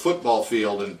field or the football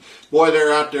field, and boy,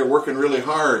 they're out there working really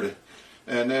hard.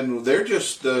 And then they're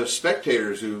just the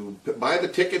spectators who buy the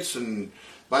tickets and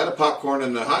buy the popcorn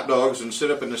and the hot dogs and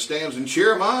sit up in the stands and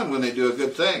cheer them on when they do a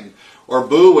good thing, or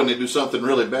boo when they do something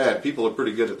really bad. People are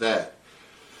pretty good at that.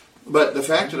 But the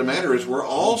fact of the matter is we're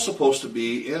all supposed to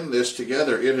be in this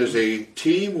together. It is a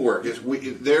teamwork.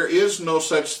 There is no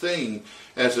such thing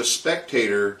as a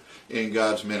spectator in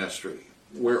God's ministry.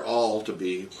 We're all to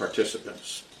be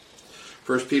participants.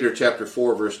 1 Peter chapter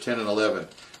 4, verse 10 and 11.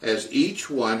 As each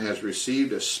one has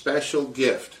received a special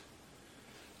gift,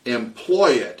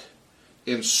 employ it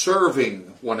in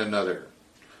serving one another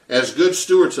as good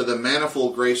stewards of the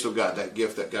manifold grace of God, that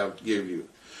gift that God gave you.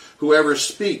 Whoever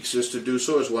speaks is to do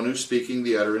so as one who's speaking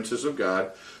the utterances of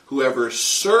God. Whoever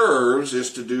serves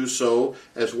is to do so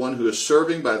as one who is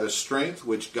serving by the strength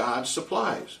which God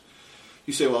supplies.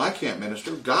 You say, well, I can't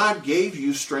minister. God gave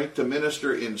you strength to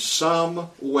minister in some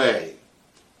way.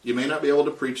 You may not be able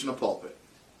to preach in a pulpit.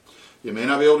 You may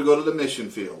not be able to go to the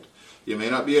mission field. You may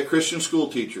not be a Christian school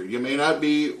teacher. You may not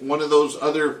be one of those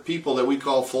other people that we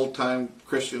call full-time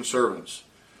Christian servants.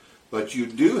 But you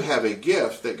do have a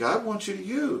gift that God wants you to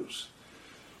use.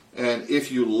 And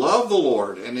if you love the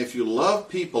Lord, and if you love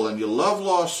people, and you love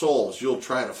lost souls, you'll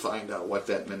try to find out what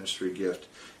that ministry gift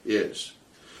is.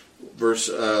 Verse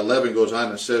 11 goes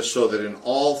on and says, so that in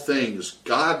all things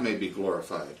God may be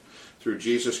glorified through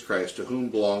Jesus Christ, to whom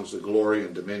belongs the glory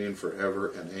and dominion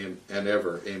forever and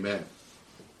ever. Amen.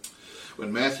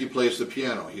 When Matthew plays the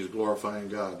piano, he's glorifying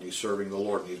God, and he's serving the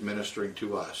Lord, and he's ministering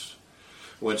to us.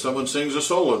 When someone sings a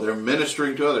solo, they're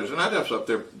ministering to others.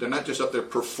 They're not just up there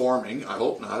performing. I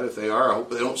hope not. If they are, I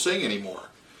hope they don't sing anymore.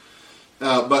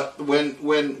 But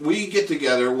when we get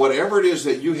together, whatever it is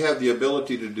that you have the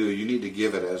ability to do, you need to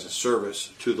give it as a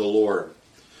service to the Lord.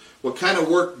 What kind of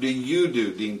work do you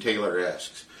do? Dean Taylor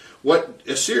asks.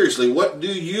 Seriously, what do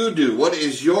you do? What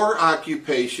is your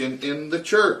occupation in the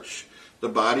church, the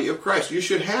body of Christ? You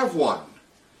should have one.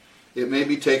 It may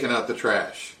be taking out the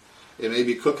trash. It may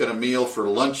be cooking a meal for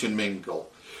lunch and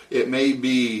mingle. It may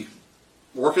be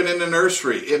working in the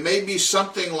nursery. It may be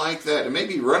something like that. It may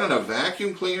be running a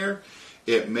vacuum cleaner.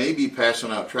 It may be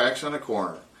passing out tracts on a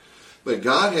corner. But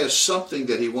God has something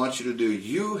that He wants you to do.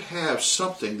 You have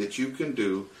something that you can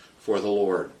do for the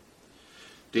Lord.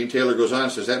 Dean Taylor goes on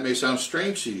and says, that may sound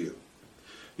strange to you.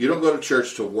 You don't go to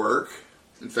church to work.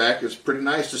 In fact, it's pretty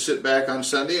nice to sit back on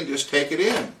Sunday and just take it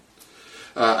in.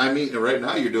 Right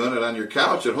now you're doing it on your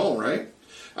couch at home, right?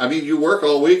 You work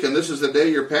all week, and this is the day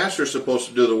your pastor's supposed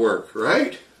to do the work,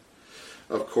 right?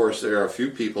 Of course, there are a few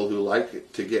people who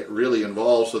like to get really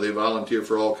involved, so they volunteer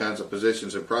for all kinds of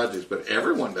positions and projects, but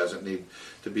everyone doesn't need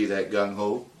to be that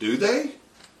gung-ho, do they?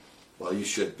 Well, you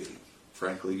should be.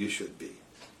 Frankly, you should be.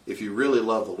 If you really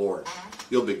love the Lord,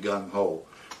 you'll be gung-ho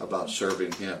about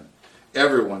serving Him.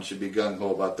 Everyone should be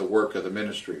gung-ho about the work of the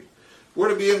ministry. We're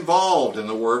to be involved in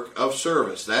the work of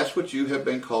service. That's what you have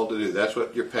been called to do. That's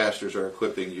what your pastors are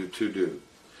equipping you to do.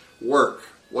 Work.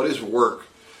 What is work?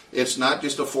 It's not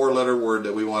just a four-letter word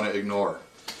that we want to ignore.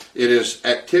 It is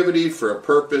activity for a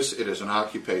purpose. It is an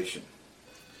occupation.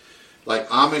 Like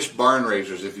Amish barn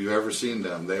raisers, if you've ever seen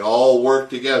them, they all work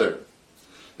together.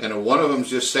 And if one of them's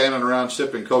just standing around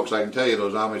sipping Cokes, I can tell you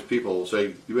those Amish people will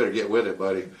say, you better get with it,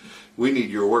 buddy. We need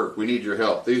your work. We need your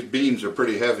help. These beams are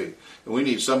pretty heavy, and we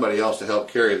need somebody else to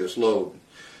help carry this load.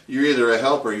 You're either a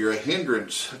helper, you're a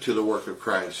hindrance to the work of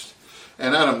Christ.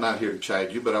 And I'm not here to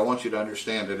chide you, but I want you to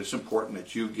understand that it's important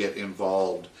that you get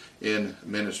involved in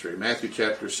ministry. Matthew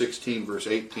chapter 16, verse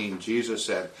 18, Jesus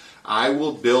said, I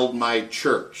will build my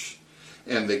church,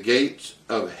 and the gates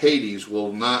of Hades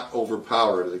will not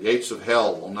overpower it. The gates of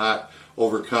hell will not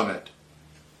overcome it.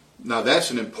 Now that's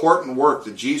an important work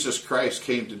that Jesus Christ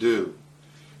came to do.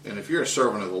 And if you're a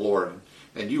servant of the Lord,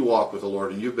 and you walk with the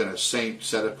Lord, and you've been a saint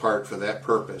set apart for that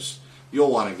purpose,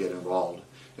 you'll want to get involved,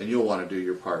 and you'll want to do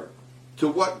your part. To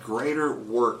what greater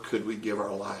work could we give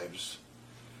our lives?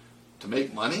 To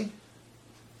make money,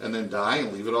 and then die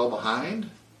and leave it all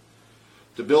behind?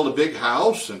 To build a big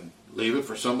house and Leave it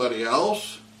for somebody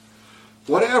else?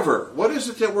 Whatever. What is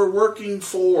it that we're working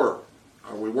for?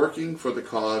 Are we working for the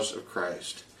cause of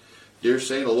Christ? Dear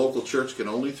Saint, a local church can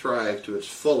only thrive to its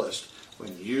fullest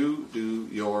when you do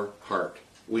your part.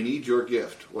 We need your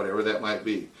gift, whatever that might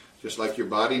be. Just like your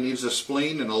body needs a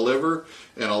spleen and a liver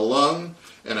and a lung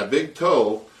and a big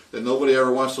toe that nobody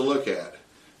ever wants to look at.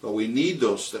 But we need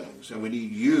those things, and we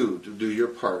need you to do your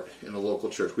part in the local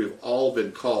church. We've all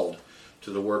been called to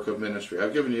the work of ministry.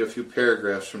 I've given you a few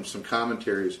paragraphs from some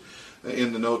commentaries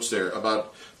in the notes there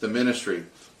about the ministry.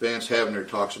 Vance Havner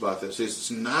talks about this. It's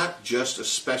not just a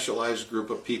specialized group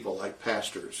of people like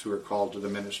pastors who are called to the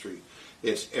ministry.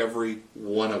 It's every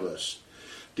one of us.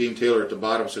 Dean Taylor at the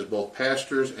bottom says both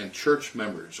pastors and church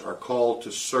members are called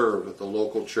to serve at the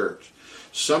local church.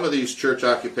 Some of these church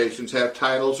occupations have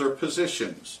titles or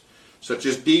positions, such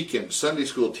as deacons, Sunday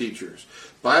school teachers,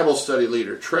 Bible study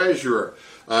leader, treasurer,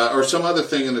 or some other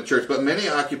thing in the church. But many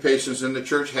occupations in the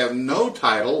church have no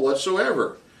title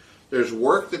whatsoever. There's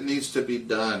work that needs to be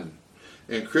done,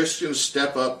 and Christians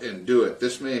step up and do it.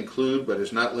 This may include, but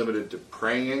is not limited to,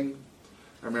 praying.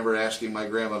 I remember asking my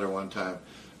grandmother one time,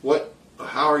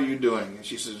 how are you doing? And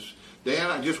she says,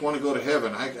 Dan, I just want to go to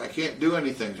heaven. I can't do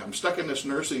anything. I'm stuck in this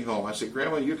nursing home. I said,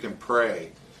 Grandma, you can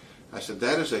pray. I said,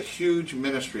 that is a huge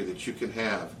ministry that you can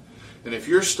have. And if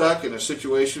you're stuck in a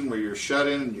situation where you're shut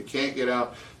in and you can't get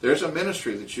out, there's a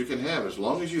ministry that you can have. As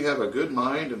long as you have a good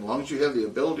mind and as long as you have the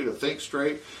ability to think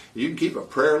straight, you can keep a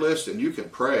prayer list and you can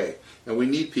pray. And we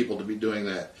need people to be doing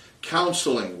that.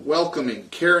 Counseling, welcoming,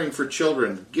 caring for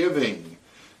children, giving,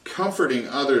 comforting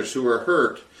others who are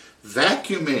hurt,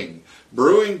 vacuuming,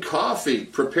 brewing coffee,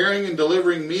 preparing and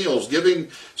delivering meals, giving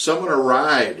someone a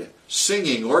ride,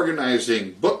 singing,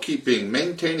 organizing, bookkeeping,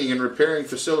 maintaining and repairing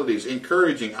facilities,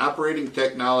 encouraging, operating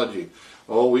technology.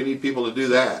 Oh, we need people to do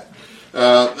that.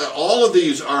 All of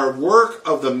these are work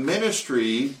of the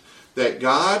ministry that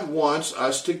God wants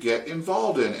us to get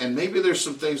involved in. And maybe there's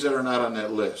some things that are not on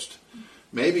that list.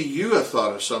 Maybe you have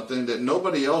thought of something that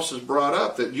nobody else has brought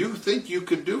up that you think you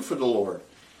could do for the Lord.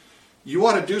 You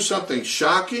want to do something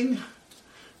shocking?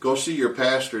 Go see your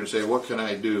pastor and say, what can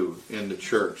I do in the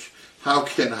church? How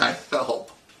can I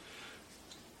help?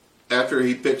 After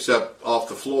he picks up off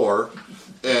the floor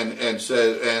and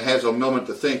says and has a moment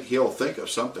to think, he'll think of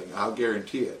something. I'll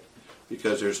guarantee it.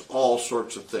 Because there's all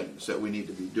sorts of things that we need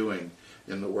to be doing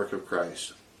in the work of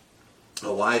Christ.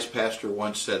 A wise pastor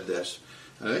once said this.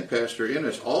 I think Pastor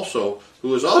Innes also,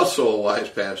 who is also a wise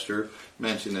pastor,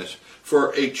 mentioned this.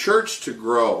 For a church to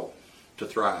grow, to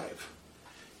thrive,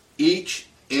 each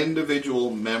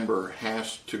individual member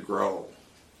has to grow.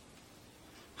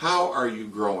 How are you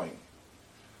growing?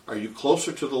 Are you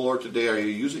closer to the Lord today? Are you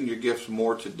using your gifts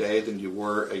more today than you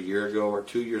were a year ago or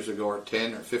 2 years ago or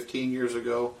 10 or 15 years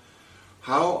ago?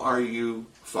 How are you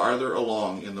farther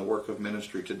along in the work of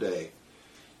ministry today?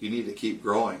 You need to keep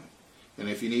growing. And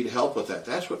if you need help with that,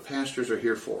 that's what pastors are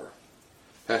here for.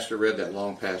 Pastor read that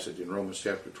long passage in Romans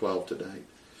chapter 12 tonight.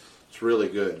 It's really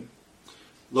good.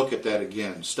 Look at that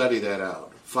again. Study that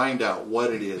out. Find out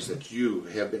what it is that you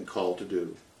have been called to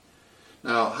do.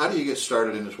 Now, how do you get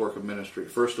started in this work of ministry?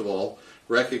 First of all,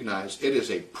 recognize it is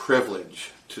a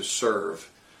privilege to serve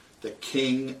the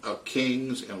King of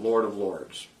Kings and Lord of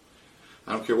Lords.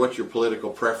 I don't care what your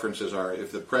political preferences are.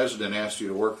 If the president asked you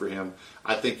to work for him,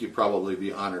 I think you'd probably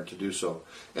be honored to do so,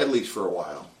 at least for a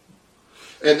while.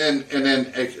 And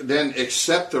then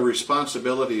accept the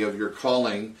responsibility of your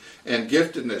calling and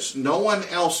giftedness. No one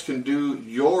else can do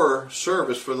your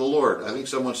service for the Lord. I think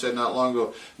someone said not long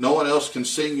ago, no one else can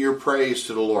sing your praise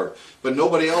to the Lord. But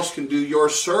nobody else can do your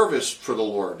service for the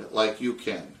Lord like you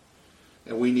can.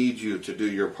 And we need you to do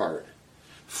your part.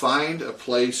 Find a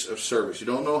place of service. You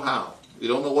don't know how. You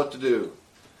don't know what to do.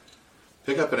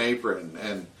 Pick up an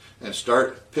apron and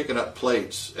start picking up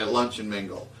plates at lunch and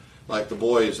mingle, like the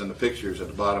boys in the pictures at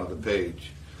the bottom of the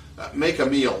page. Make a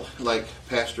meal like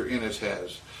Pastor Innes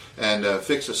has, and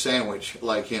fix a sandwich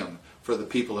like him for the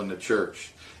people in the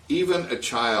church. Even a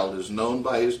child is known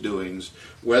by his doings,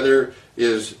 whether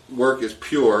his work is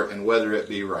pure and whether it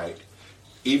be right.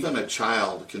 Even a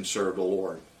child can serve the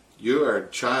Lord. You are a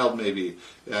child maybe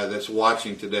that's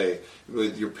watching today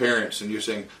with your parents, and you're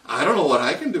saying, I don't know what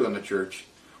I can do in the church.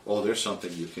 Oh, there's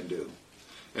something you can do.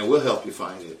 And we'll help you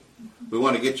find it. We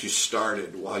want to get you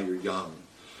started while you're young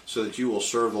so that you will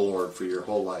serve the Lord for your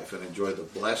whole life and enjoy the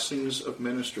blessings of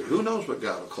ministry. Who knows what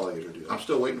God will call you to do? I'm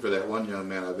still waiting for that one young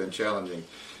man I've been challenging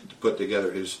to put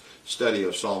together his study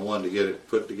of Psalm 1 to get it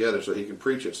put together so he can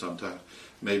preach it sometime,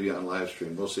 maybe on live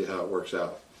stream. We'll see how it works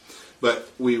out.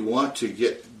 But we want to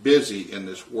get busy in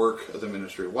this work of the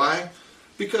ministry. Why?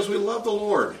 Because we love the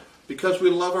Lord. because we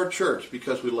love our church,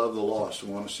 because we love the lost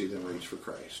and want to see them reach for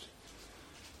Christ.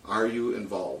 Are you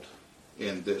involved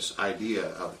in this idea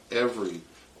of every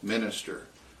minister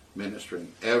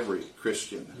ministering, every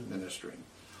Christian ministering,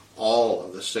 all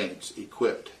of the saints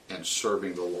equipped and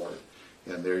serving the Lord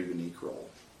in their unique role?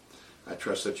 I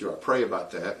trust that you are. Pray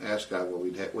about that. Ask God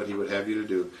what He would have you to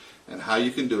do and how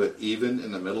you can do it even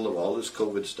in the middle of all this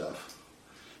COVID stuff.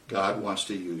 God wants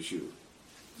to use you.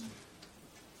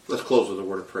 Let's close with a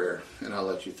word of prayer, and I'll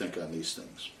let you think on these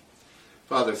things.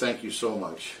 Father, thank you so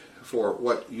much for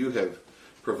what you have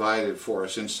provided for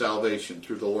us in salvation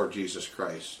through the Lord Jesus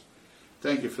Christ.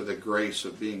 Thank you for the grace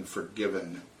of being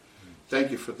forgiven.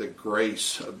 Thank you for the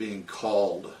grace of being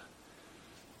called.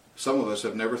 Some of us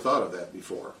have never thought of that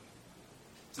before.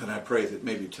 And I pray that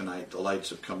maybe tonight the lights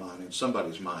have come on in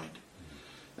somebody's mind.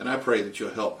 And I pray that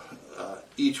you'll help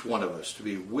each one of us to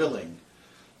be willing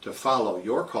to follow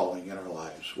your calling in our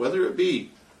lives, whether it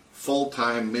be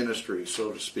full-time ministry,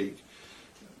 so to speak,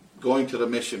 going to the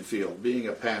mission field, being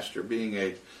a pastor, being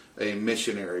a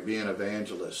missionary, being an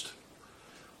evangelist,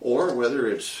 or whether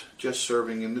it's just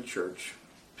serving in the church,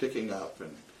 picking up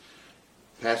and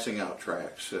passing out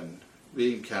tracts and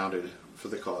being counted for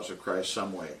the cause of Christ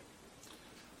some way.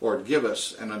 Lord, give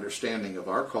us an understanding of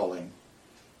our calling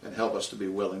and help us to be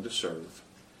willing to serve.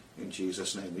 In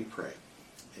Jesus' name we pray.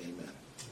 Amen.